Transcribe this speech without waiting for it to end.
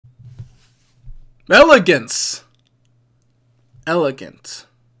Elegance. Elegant.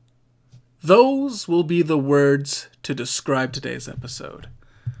 Those will be the words to describe today's episode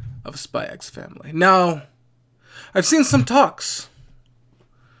of Spy X Family. Now, I've seen some talks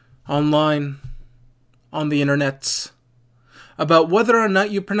online, on the internets, about whether or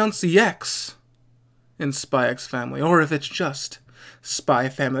not you pronounce the X in Spy X Family, or if it's just Spy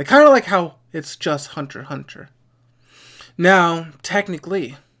Family. Kind of like how it's just Hunter x Hunter. Now,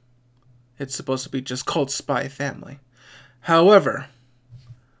 technically, it's supposed to be just called Spy Family. However,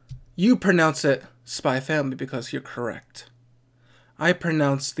 you pronounce it Spy Family because you're correct. I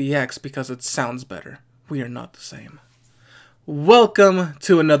pronounce the X because it sounds better. We are not the same. Welcome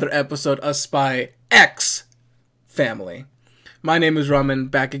to another episode of Spy X Family. My name is Ramen,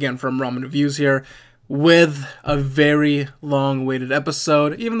 back again from Ramen Reviews here, with a very long-awaited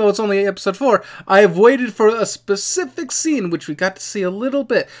episode. Even though it's only episode 4, I have waited for a specific scene, which we got to see a little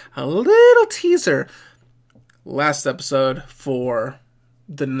teaser last episode for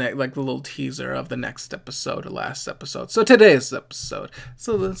the little teaser of the next episode, or last episode. So today's episode.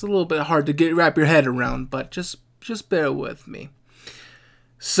 So it's a little bit hard to wrap your head around, but just bear with me.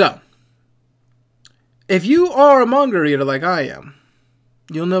 So, if you are a manga reader like I am,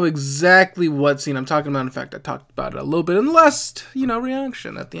 you'll know exactly what scene I'm talking about. In fact, I talked about it a little bit in the last,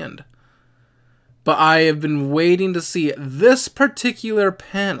 reaction at the end. But I have been waiting to see this particular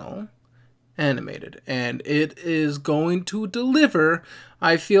panel animated, and it is going to deliver,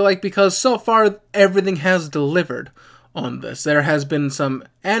 I feel like, because so far everything has delivered on this. There has been some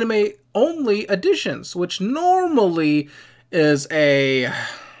anime-only additions, which normally is a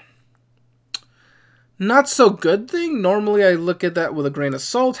not so good thing. Normally I look at that with a grain of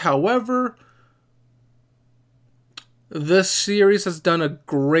salt. However, this series has done a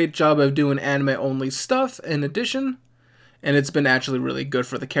great job of doing anime-only stuff in addition, and it's been actually really good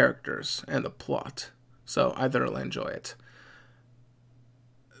for the characters and the plot. So I thoroughly enjoy it.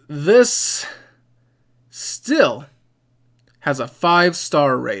 This still has a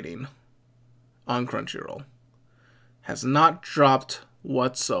 5-star rating on Crunchyroll. Has not dropped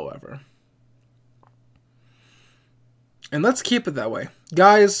whatsoever. And let's keep it that way.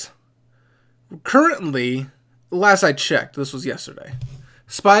 Guys, currently, last I checked, this was yesterday,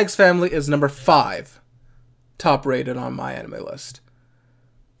 Spy X Family is number 5 top rated on my anime list.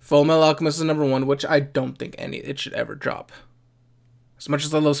 Fullmetal Alchemist is number 1, which I don't think it should ever drop. As much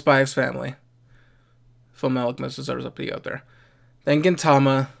as I love Spy X Family, Fullmetal Alchemist deserves a pretty out there. Then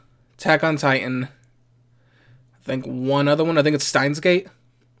Gintama, Attack on Titan, I think one other one, I think it's Steins Gate,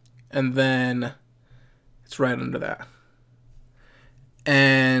 and then it's right under that.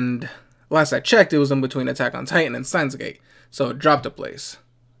 And last I checked, it was in between Attack on Titan and Steins Gate, so it dropped a place.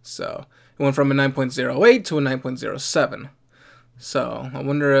 So it went from a 9.08 to a 9.07. So I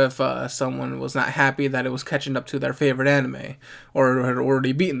wonder if someone was not happy that it was catching up to their favorite anime, or had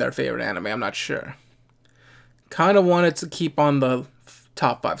already beaten their favorite anime. I'm not sure. Kind of wanted to keep on the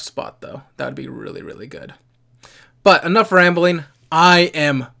top 5 spot, though. That would be really, really good. But enough rambling. I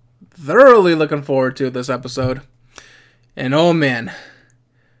am thoroughly looking forward to this episode. And oh man,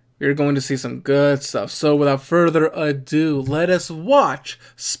 we're going to see some good stuff. So without further ado, let us watch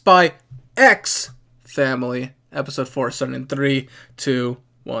Spy X Family, episode 4, starting in 3, 2,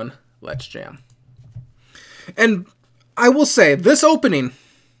 1, let's jam. And I will say, this opening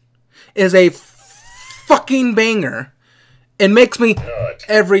is a fucking banger. It makes me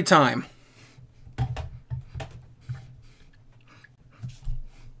every time.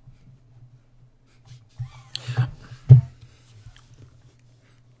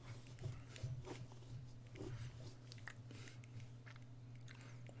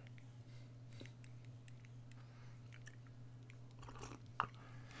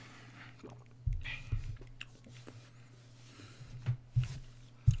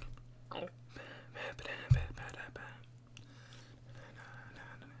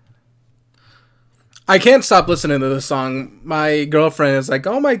 I can't stop listening to this song. My girlfriend is like,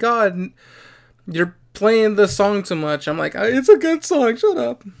 oh my god, you're playing this song too much. I'm like, it's a good song, shut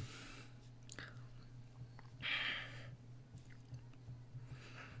up.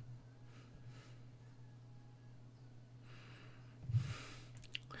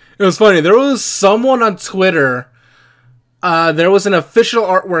 It was funny, there was someone on Twitter, there was an official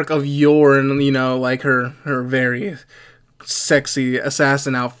artwork of Yorn, like her very sexy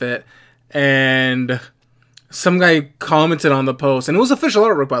assassin outfit, and some guy commented on the post, and it was official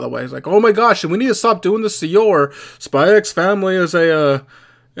artwork, by the way. He's like, oh my gosh, we need to stop doing this to Yor. Spy X Family is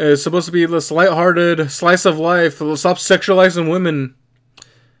supposed to be this lighthearted slice of life. Stop sexualizing women.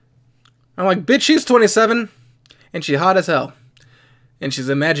 I'm like, bitch, she's 27, and she hot as hell. And she's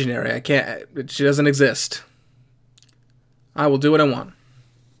imaginary. I can't. She doesn't exist. I will do what I want.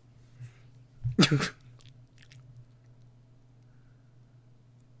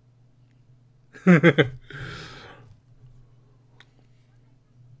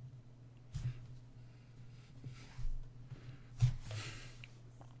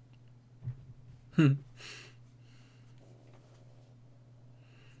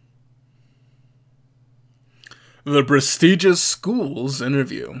 The prestigious schools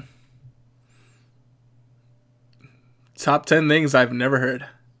interview. Top 10 things I've never heard.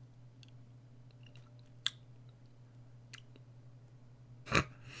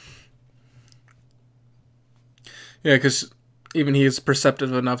 Yeah, because even he's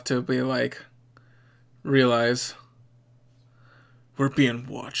perceptive enough to be like, realize we're being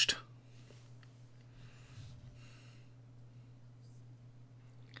watched.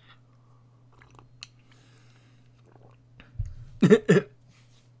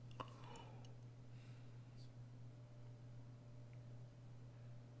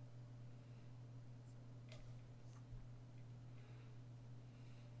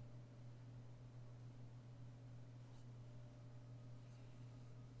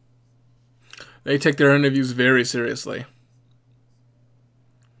 They take their interviews very seriously.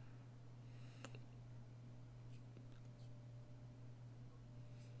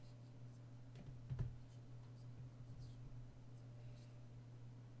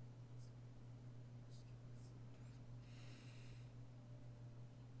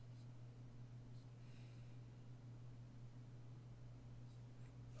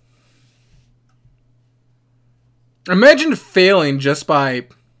 Imagine failing just by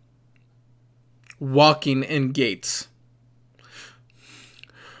walking in gates.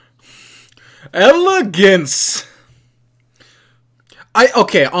 Elegance.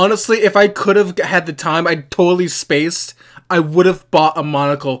 Okay, honestly, if I could have had the time, I'd totally spaced. I would have bought a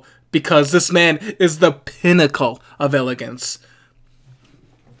monocle because this man is the pinnacle of elegance.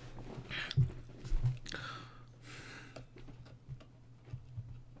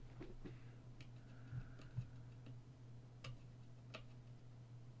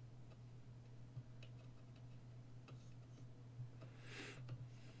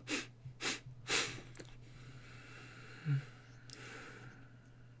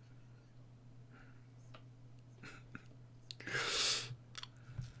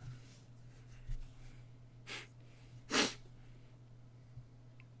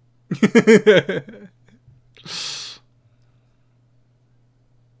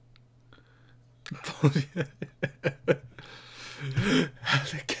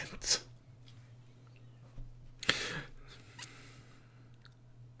 Elegant.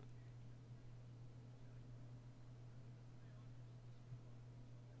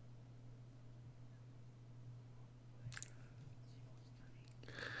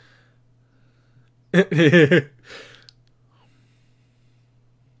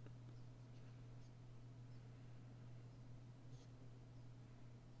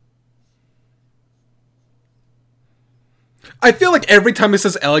 I feel like every time it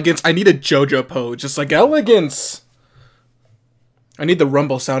says elegance, I need a JoJo pose. Just like elegance. I need the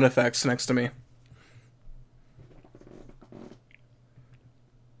rumble sound effects next to me.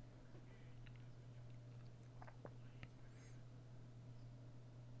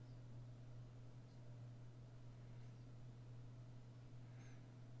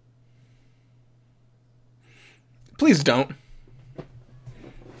 Please don't.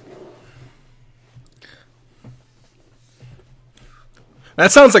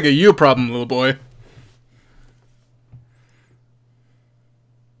 That sounds like a you problem, little boy.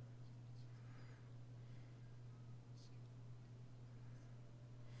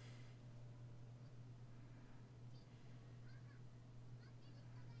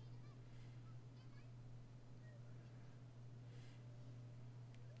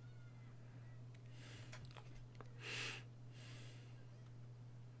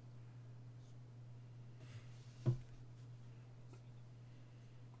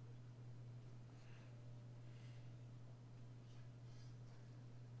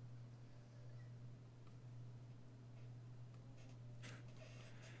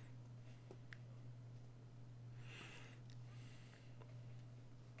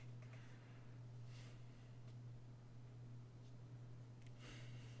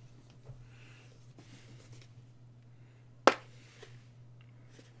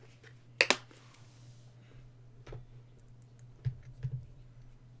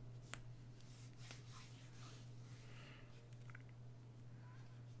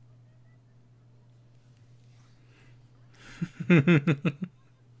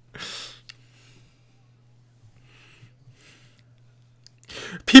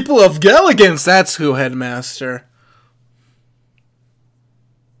 pupil of Elegance, that's who, headmaster.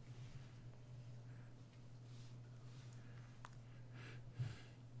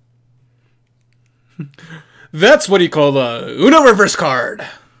 That's what you call a Uno reverse card.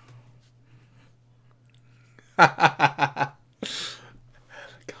 Elegant.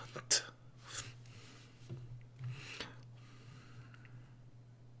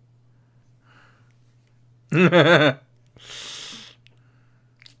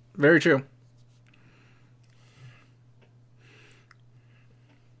 Very true.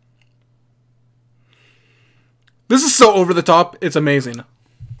 This is so over the top, it's amazing.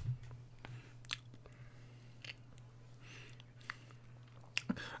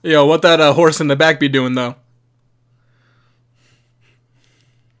 Yo, what that horse in the back be doing, though?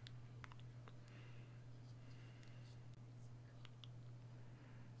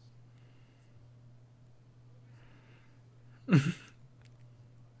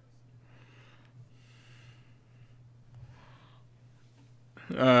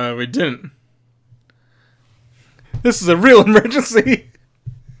 We didn't. This is a real emergency.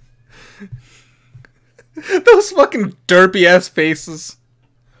 Those fucking derpy ass faces.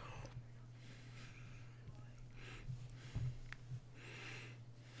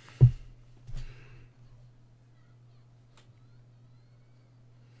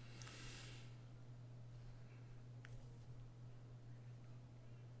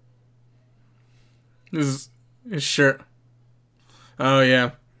 This is his shirt. Oh,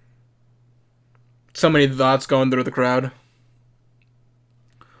 yeah. So many thoughts going through the crowd.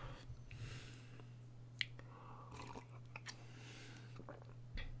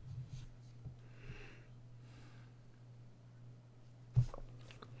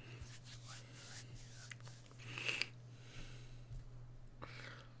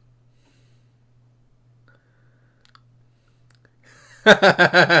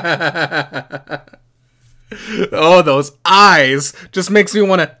 Oh, those eyes just makes me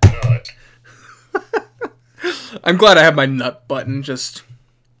want to nut. I'm glad I have my nut button. Just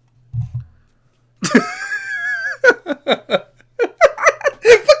fucking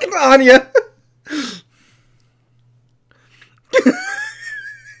Anya.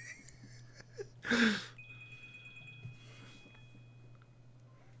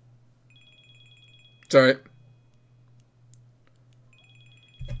 It's alright.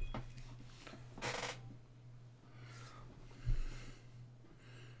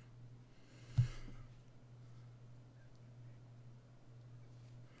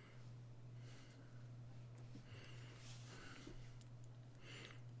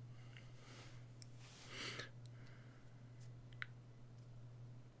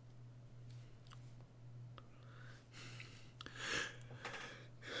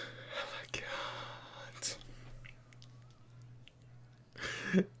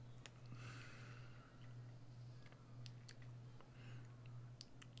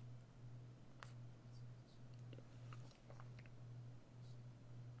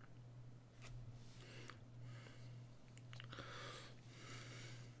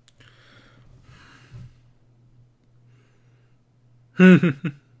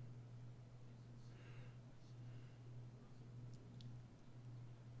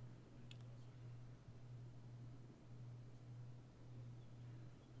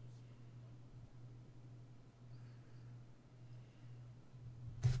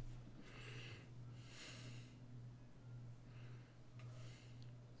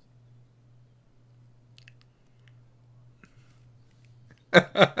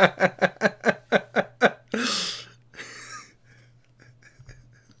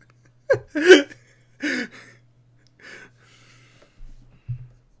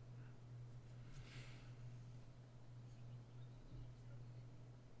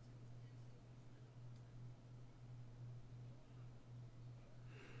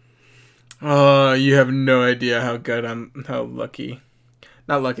 You have no idea how good how lucky.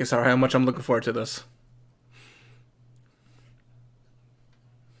 Not lucky, sorry, how much I'm looking forward to this.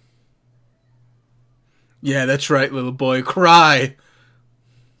 Yeah, that's right, little boy. Cry!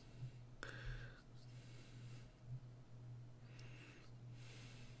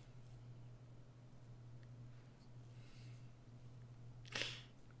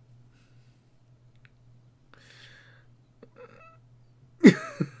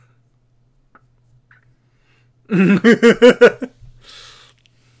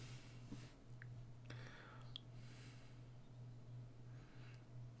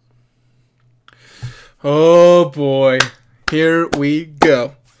 Oh boy. Here we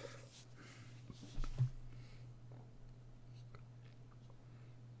go.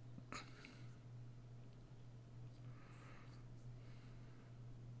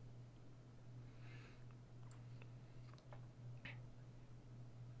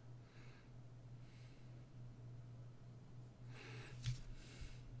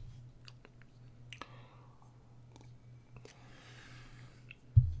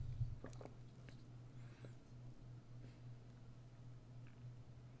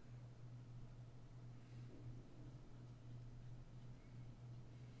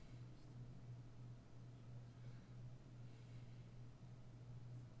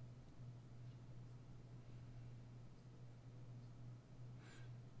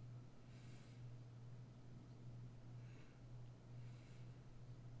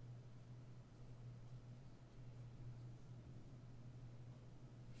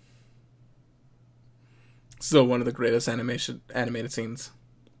 Still one of the greatest animated scenes.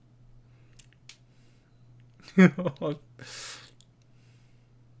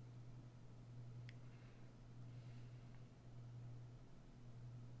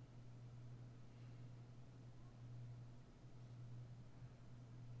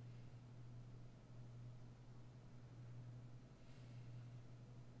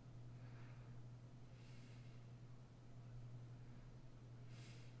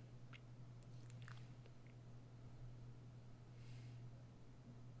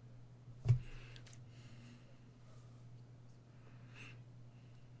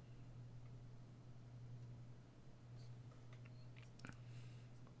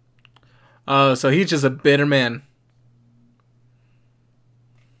 Oh, so he's just a bitter man.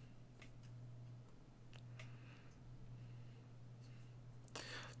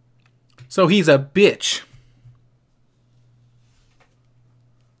 So he's a bitch.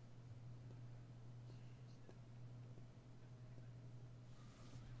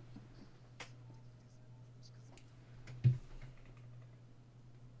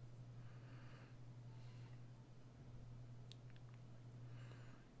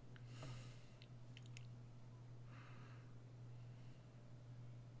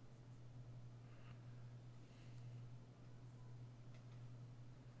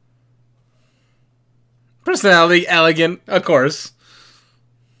 Personality, elegant, of course.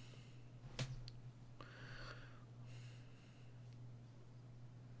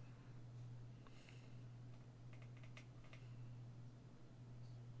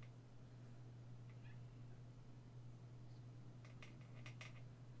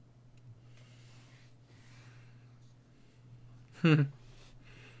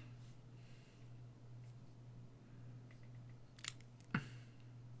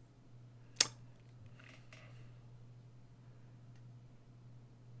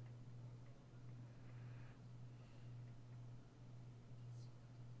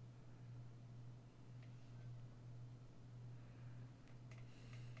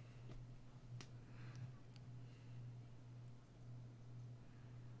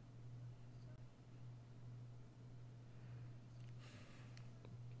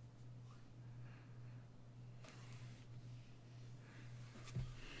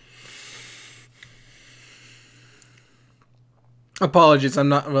 Apologies, I'm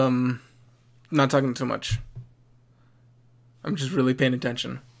not talking too much. I'm just really paying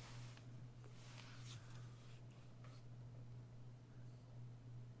attention.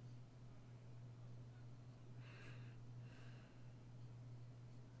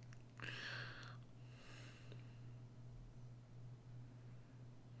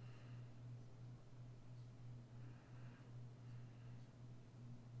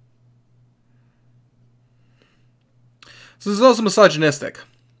 So this is also misogynistic.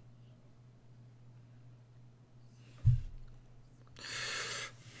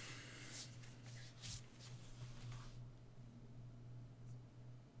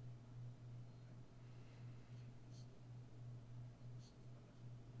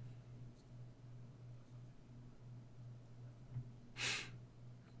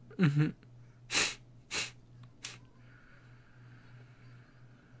 Mm-hmm.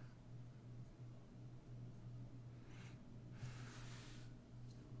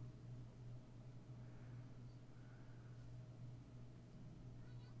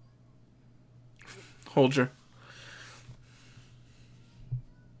 Hold your.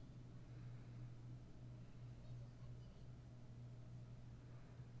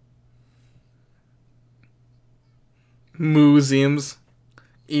 Museums.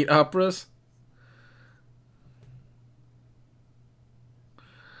 Eat operas.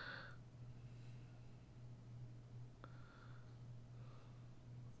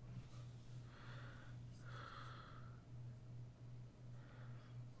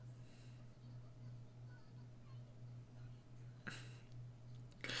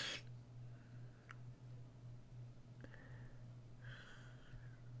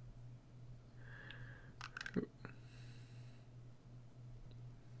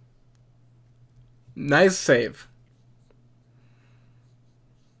 Nice save.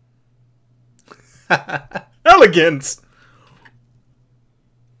 Elegance.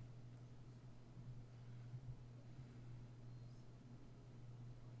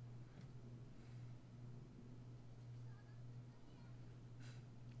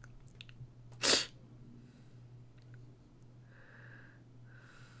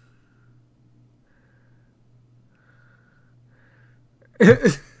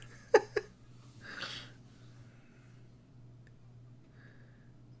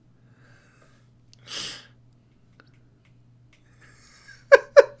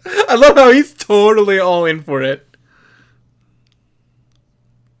 I love how he's totally all in for it.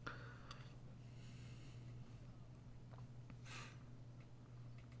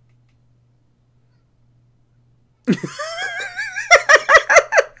 Look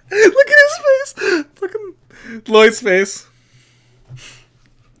at his face. Fucking Lloyd's face.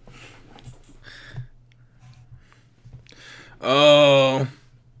 Oh.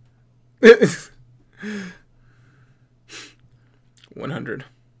 100.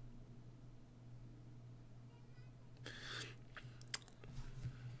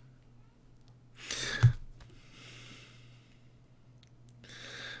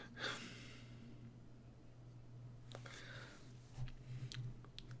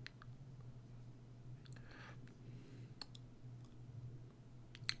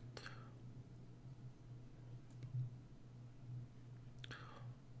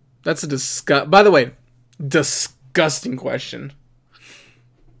 That's a by the way, disgusting question.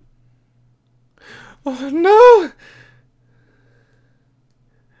 Oh no!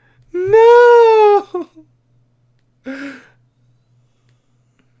 No!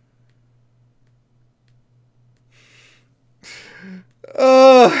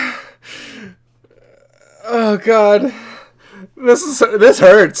 Oh, oh God! This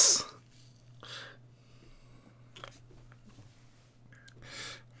hurts.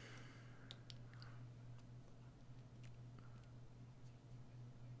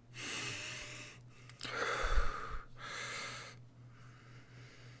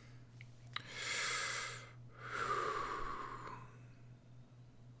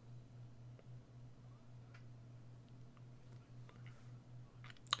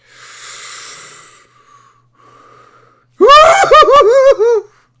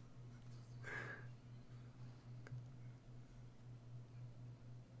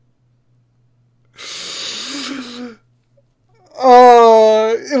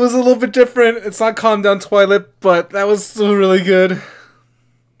 Oh, it was a little bit different. It's not Calm Down Twilight, but that was still really good.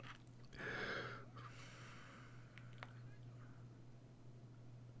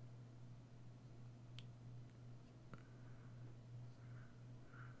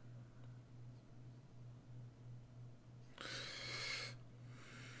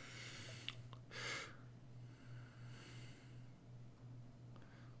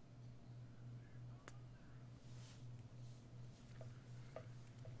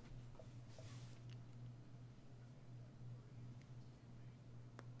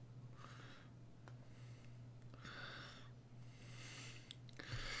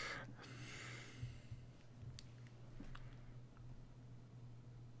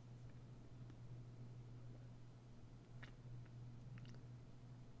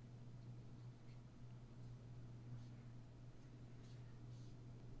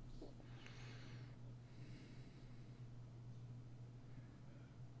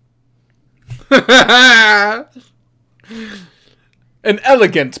 An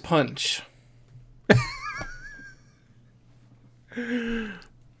elegant punch.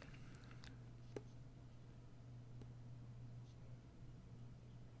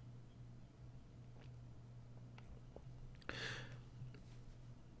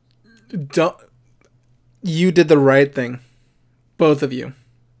 Don't, you did the right thing. Both of you.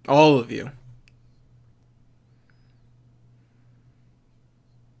 All of you.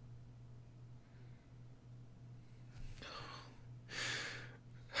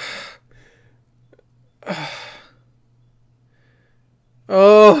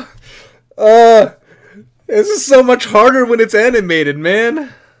 Oh, this is so much harder when it's animated,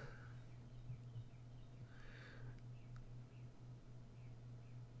 man.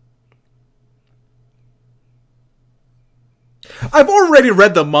 I've already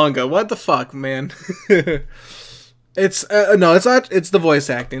read the manga. What the fuck, man? It's no, it's not. It's the voice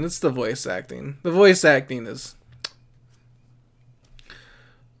acting. It's the voice acting. The voice acting is.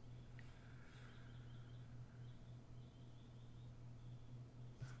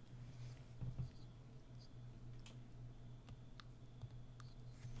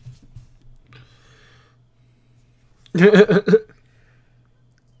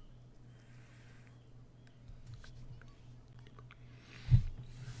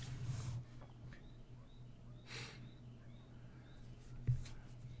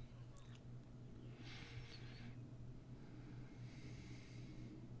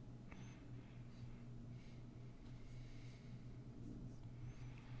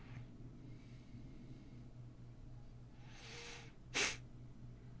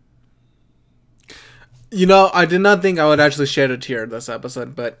 You know, I did not think I would actually shed a tear this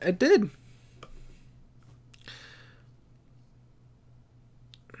episode, but it did.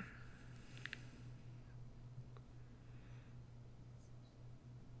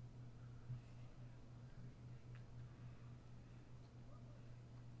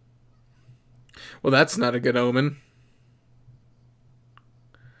 Well, that's not a good omen.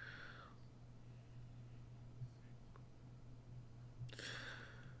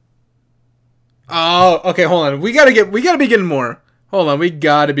 Oh, okay, hold on. We gotta be getting more. Hold on, we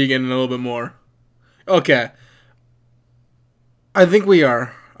gotta be getting a little bit more. Okay. I think we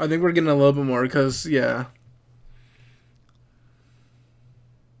are. I think we're getting a little bit more because, yeah.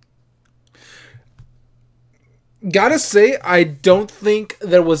 Gotta say, I don't think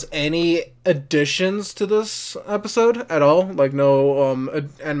there was any additions to this episode at all. Like, no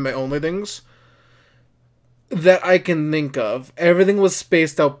anime only things that I can think of. Everything was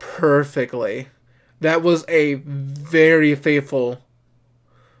spaced out perfectly. That was a very faithful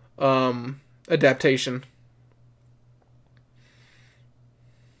adaptation.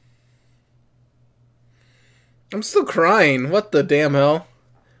 I'm still crying. What the damn hell?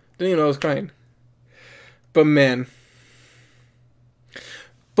 Didn't even know I was crying. But man,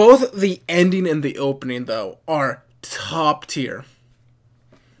 both the ending and the opening, though, are top tier.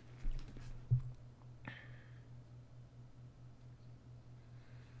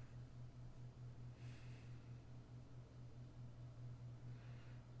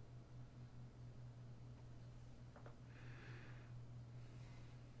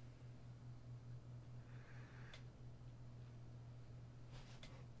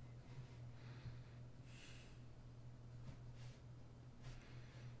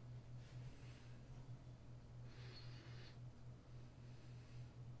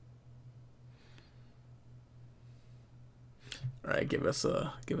 All right, give us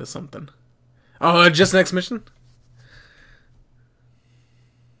something. Oh, just next mission.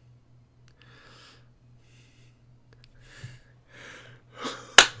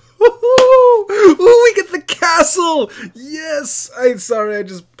 Ooh, we get the castle! Yes! I'm sorry, I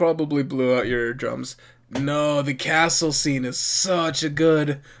just probably blew out your eardrums. No, the castle scene is such a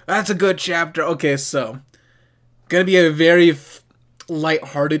good... That's a good chapter. Okay, so... Gonna be a very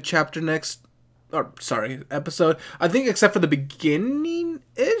light-hearted chapter next... Or, sorry, episode. I think except for the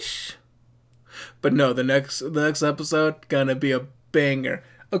beginning-ish? But no, the next episode, gonna be a banger.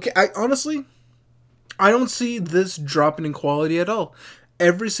 Okay, I honestly... I don't see this dropping in quality at all.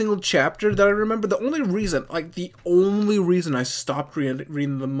 Every single chapter that I remember, the only reason I stopped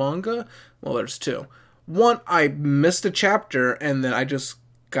reading the manga, well, there's two. One, I missed a chapter, and then I just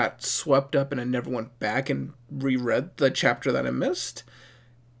got swept up, and I never went back and reread the chapter that I missed.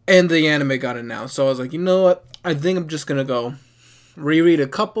 And the anime got announced, so I was like, you know what? I think I'm just gonna go reread a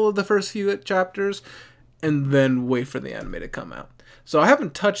couple of the first few chapters, and then wait for the anime to come out. So I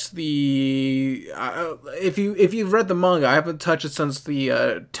haven't touched the... if you've read the manga, I haven't touched it since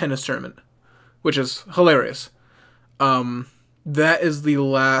the tennis tournament, which is hilarious. That is the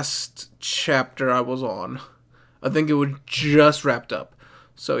last chapter I was on. I think it was just wrapped up.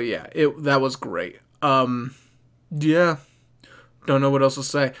 So yeah, that was great. Yeah. Don't know what else to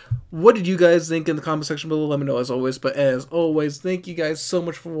say. What did you guys think in the comment section below? Let me know as always. But as always, thank you guys so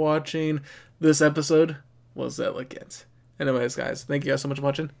much for watching this episode. Was Elegance. Anyways, guys, thank you guys so much for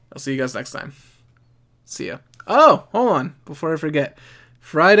watching. I'll see you guys next time. See ya. Oh, hold on. Before I forget.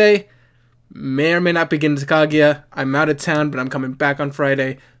 Friday may or may not begin to Kaguya. I'm out of town, but I'm coming back on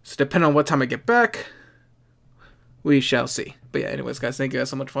Friday. So depending on what time I get back, we shall see. But yeah, anyways, guys, thank you guys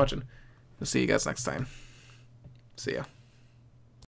so much for watching. I'll see you guys next time. See ya.